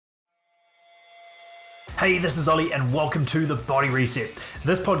Hey, this is Ollie and welcome to The Body Reset.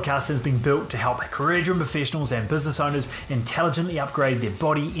 This podcast has been built to help career-driven professionals and business owners intelligently upgrade their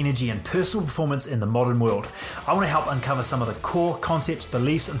body, energy and personal performance in the modern world. I want to help uncover some of the core concepts,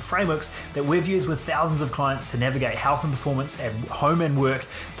 beliefs and frameworks that we've used with thousands of clients to navigate health and performance at home and work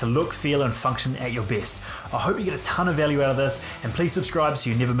to look, feel and function at your best. I hope you get a ton of value out of this and please subscribe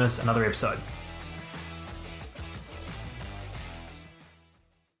so you never miss another episode.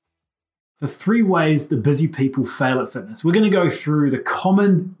 The 3 ways that busy people fail at fitness. We're going to go through the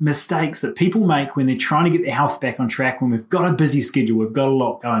common mistakes that people make when they're trying to get their health back on track when we've got a busy schedule, we've got a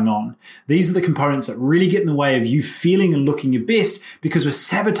lot going on. These are the components that really get in the way of you feeling and looking your best because we're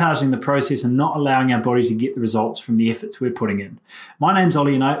sabotaging the process and not allowing our body to get the results from the efforts we're putting in. My name's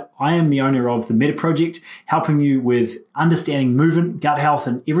Ollie and I am the owner of the Meta Project, helping you with understanding movement, gut health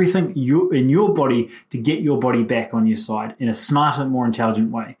and everything in your body to get your body back on your side in a smarter, more intelligent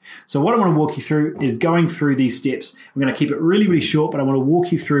way. So what I want to walk you through is going through these steps. We're going to keep it really, really short, but I want to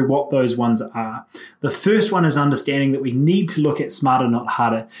walk you through what those ones are. The first one is understanding that we need to look at smarter, not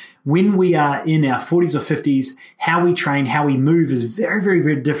harder. When we are in our 40s or 50s, how we train, how we move is very, very,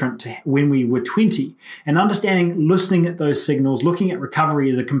 very different to when we were 20. And understanding, listening at those signals, looking at recovery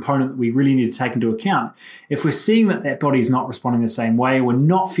is a component that we really need to take into account. If we're seeing that that body is not responding the same way, we're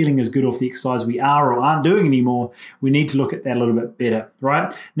not feeling as good off the exercise we are or aren't doing anymore, we need to look at that a little bit better,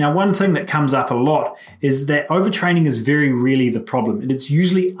 right? Now, one thing that comes up a lot is that overtraining is very rarely the problem. And it's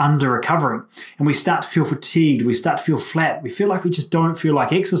usually under recovering. And we start to feel fatigued, we start to feel flat, we feel like we just don't feel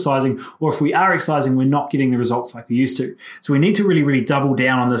like exercising, or if we are exercising, we're not getting the results like we used to. So we need to really, really double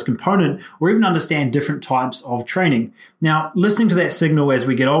down on this component or even understand different types of training. Now, listening to that signal as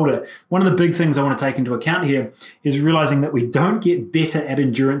we get older, one of the big things I want to take into account here is realizing that we don't get better at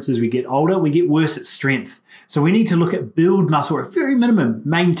endurance as we get older, we get worse at strength. So we need to look at build muscle, or at very minimum,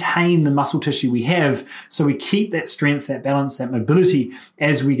 maintain the muscle tissue we have so we keep that strength, that balance, that mobility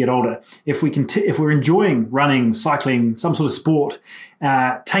as we get older. If we're enjoying running, cycling, some sort of sport,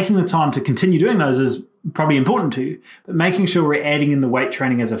 taking the time to continue doing those is probably important to you, but making sure we're adding in the weight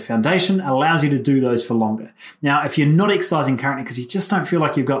training as a foundation allows you to do those for longer. Now, if you're not exercising currently because you just don't feel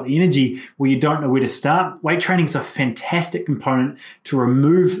like you've got the energy or you don't know where to start, weight training is a fantastic component to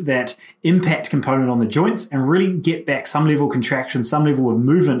remove that impact component on the joints and really get back some level of contraction, some level of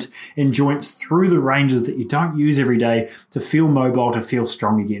movement in joints through the ranges that you don't use every day to feel mobile, to feel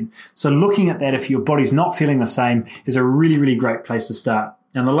strong again. So looking at that, if your body's not feeling the same, is a really, really great place to start.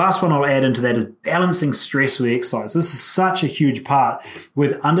 And the last one I'll add into that is balancing stress with exercise. This is such a huge part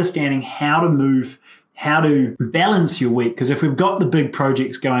with understanding how to move, how to balance your week. Because if we've got the big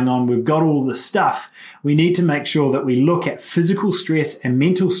projects going on, we've got all the stuff, we need to make sure that we look at physical stress and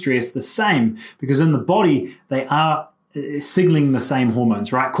mental stress the same, because in the body, they are signaling the same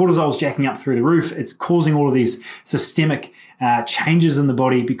hormones, right? Cortisol's jacking up through the roof. It's causing all of these systemic changes in the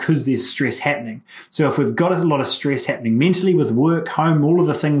body because there's stress happening. So if we've got a lot of stress happening mentally with work, home, all of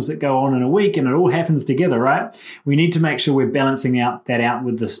the things that go on in a week and it all happens together, right? We need to make sure we're balancing that out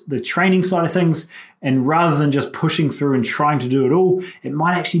with the training side of things. And rather than just pushing through and trying to do it all, it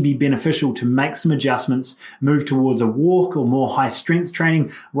might actually be beneficial to make some adjustments, move towards a walk or more high strength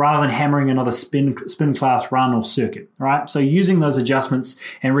training rather than hammering another spin class run or circuit, right? So using those adjustments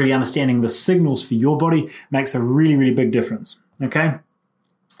and really understanding the signals for your body makes a really, really big difference. Okay.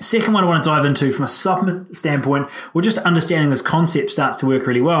 Second one I want to dive into from a supplement standpoint, or just understanding this concept starts to work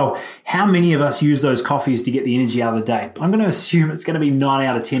really well. How many of us use those coffees to get the energy out of the day? I'm going to assume it's going to be 9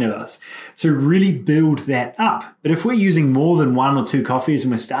 out of 10 of us. So really build that up. But if we're using more than 1 or 2 coffees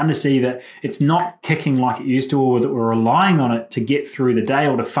and we're starting to see that it's not kicking like it used to, or that we're relying on it to get through the day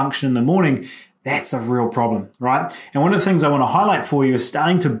or to function in the morning, that's a real problem, right? And one of the things I want to highlight for you is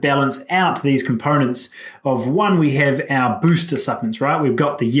starting to balance out these components of 1, we have our booster supplements, right? We've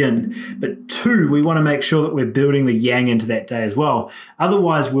got the yin, but 2, we want to make sure that we're building the yang into that day as well.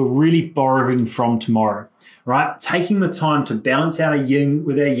 Otherwise, we're really borrowing from tomorrow, right? Taking the time to balance out a yin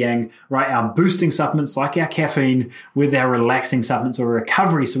with our yang, right? Our boosting supplements like our caffeine with our relaxing supplements or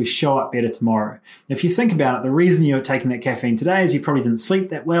recovery so we show up better tomorrow. If you think about it, the reason you're taking that caffeine today is you probably didn't sleep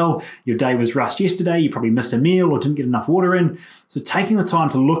that well, your day was rushed yesterday, you probably missed a meal or didn't get enough water in. So taking the time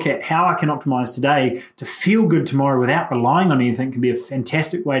to look at how I can optimize today to feel good tomorrow without relying on anything can be a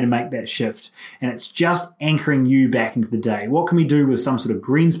fantastic way to make that shift. And it's just anchoring you back into the day. What can we do with some sort of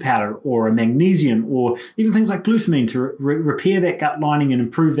greens powder or a magnesium or even things like glutamine to repair that gut lining and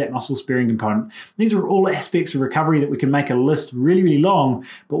improve that muscle sparing component? These are all aspects of recovery that we can make a list really, really long,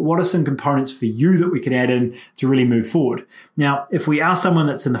 but what are some components for you that we can add in to really move forward? Now, if we are someone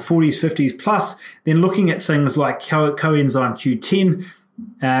that's in the 40s, 50s plus, then looking at things like coenzyme Q10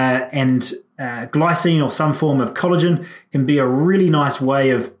 and glycine or some form of collagen can be a really nice way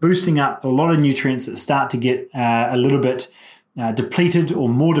of boosting up a lot of nutrients that start to get a little bit depleted or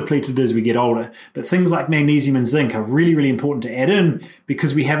more depleted as we get older. But things like magnesium and zinc are really, really important to add in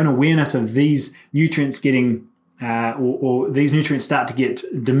because we have an awareness of these nutrients getting or these nutrients start to get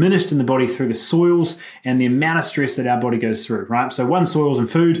diminished in the body through the soils and the amount of stress that our body goes through, right? So one, soils and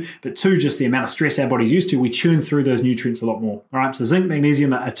food, but two, just the amount of stress our body's used to, we churn through those nutrients a lot more, all right? So zinc,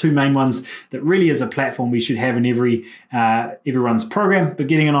 magnesium are two main ones that really is a platform we should have in everyone's program, but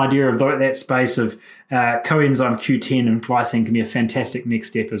getting an idea of that space of coenzyme Q10 and glycine can be a fantastic next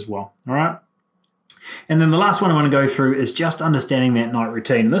step as well, all right? And then the last one I want to go through is just understanding that night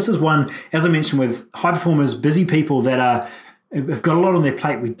routine. And this is one, as I mentioned, with high performers, busy people that have got a lot on their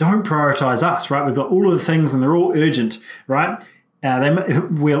plate. We don't prioritize us, right? We've got all of the things and they're all urgent, right?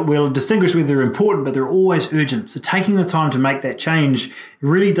 We'll distinguish whether they're important, but they're always urgent. So taking the time to make that change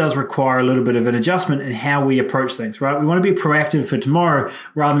really does require a little bit of an adjustment in how we approach things, right? We want to be proactive for tomorrow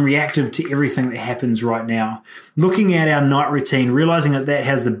rather than reactive to everything that happens right now. Looking at our night routine, realizing that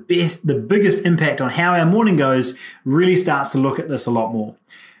has the biggest impact on how our morning goes, really starts to look at this a lot more.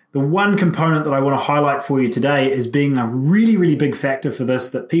 The one component that I want to highlight for you today is being a really, really big factor for this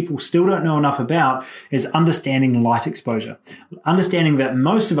that people still don't know enough about is understanding light exposure. Understanding that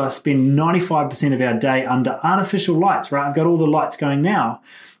most of us spend 95% of our day under artificial lights, right? I've got all the lights going now,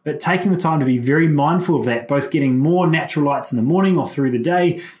 but taking the time to be very mindful of that, both getting more natural lights in the morning or through the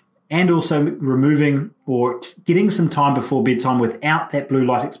day, and also removing or getting some time before bedtime without that blue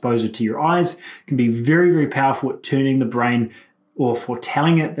light exposure to your eyes can be very, very powerful at turning the brain or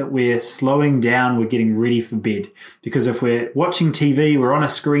foretelling it that we're slowing down, we're getting ready for bed. Because if we're watching TV, we're on a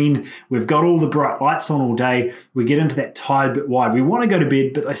screen, we've got all the bright lights on all day, we get into that tired bit wide. We want to go to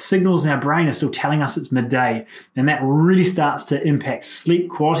bed, but those signals in our brain are still telling us it's midday. And that really starts to impact sleep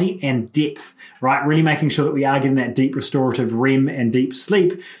quality and depth, right? Really making sure that we are getting that deep restorative REM and deep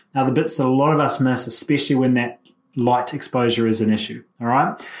sleep are the bits that a lot of us miss, especially when that light exposure is an issue. All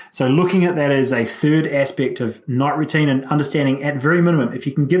right. So looking at that as a third aspect of night routine and understanding at very minimum, if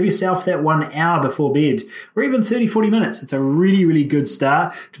you can give yourself that 1 hour before bed or even 30, 40 minutes, it's a really, really good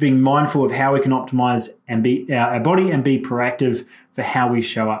start to being mindful of how we can optimize and be our body and be proactive for how we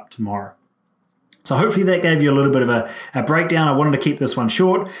show up tomorrow. So hopefully that gave you a little bit of a breakdown. I wanted to keep this one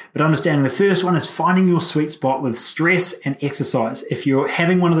short, but understanding the first one is finding your sweet spot with stress and exercise. If you're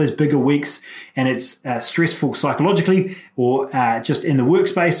having one of those bigger weeks and it's stressful psychologically or just in the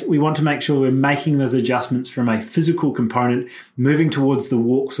workspace, we want to make sure we're making those adjustments from a physical component, moving towards the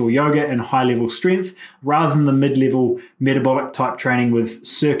walks or yoga and high-level strength rather than the mid-level metabolic type training with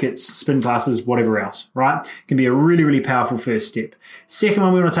circuits, spin classes, whatever else, right? Can be a really, really powerful first step. Second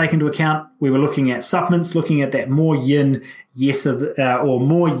one we want to take into account, we were looking at supplements, looking at that more yin, or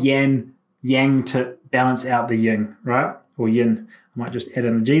more yang to balance out the yin, right? Or yin. I might just add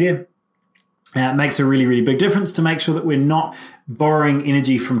in the G there. It makes a really, really big difference to make sure that we're not borrowing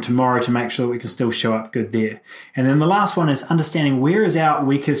energy from tomorrow to make sure that we can still show up good there. And then the last one is understanding where is our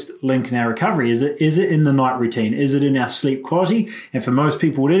weakest link in our recovery. Is it in the night routine? Is it in our sleep quality? And for most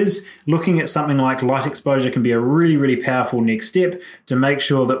people it is. Looking at something like light exposure can be a really, really powerful next step to make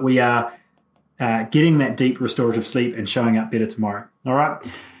sure that we are getting that deep restorative sleep and showing up better tomorrow. All right.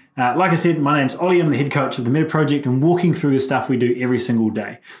 Like I said, my name's Ollie. I'm the head coach of the Meta Project and walking through the stuff we do every single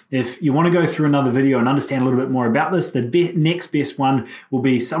day. If you want to go through another video and understand a little bit more about this, the next best one will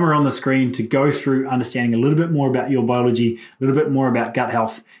be somewhere on the screen to go through understanding a little bit more about your biology, a little bit more about gut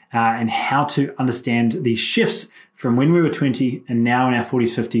health, and how to understand the shifts from when we were 20 and now in our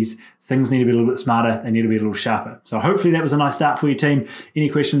 40s, 50s. Things need to be a little bit smarter. They need to be a little sharper. So hopefully that was a nice start for your team. Any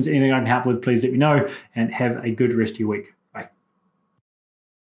questions, anything I can help with, please let me know and have a good rest of your week.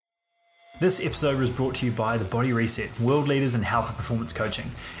 This episode was brought to you by The Body Reset, world leaders in health and performance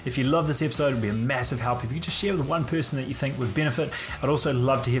coaching. If you love this episode, it would be a massive help if you could just share with one person that you think would benefit. I'd also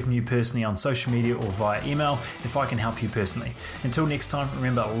love to hear from you personally on social media or via email if I can help you personally. Until next time,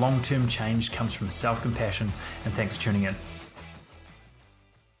 remember, long-term change comes from self-compassion, and thanks for tuning in.